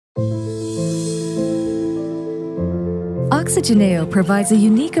OxyGeneo provides a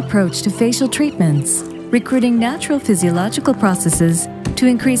unique approach to facial treatments, recruiting natural physiological processes to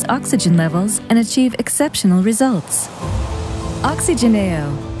increase oxygen levels and achieve exceptional results.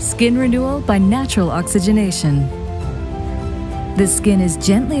 OxyGeneo, skin renewal by natural oxygenation. The skin is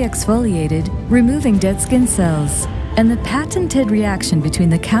gently exfoliated, removing dead skin cells, and the patented reaction between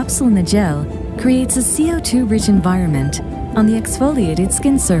the capsule and the gel creates a CO2-rich environment on the exfoliated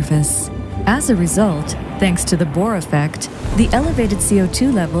skin surface. As a result, thanks to the Bohr effect, the elevated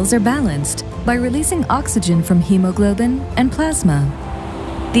CO2 levels are balanced by releasing oxygen from hemoglobin and plasma.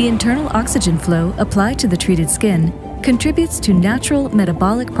 The internal oxygen flow applied to the treated skin contributes to natural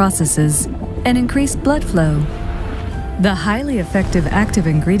metabolic processes and increased blood flow. The highly effective active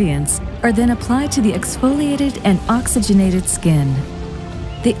ingredients are then applied to the exfoliated and oxygenated skin.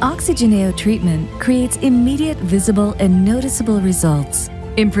 The OxyGeneo treatment creates immediate visible and noticeable results,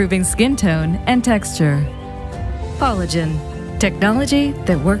 improving skin tone and texture. Collagen, technology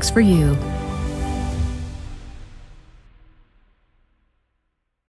that works for you.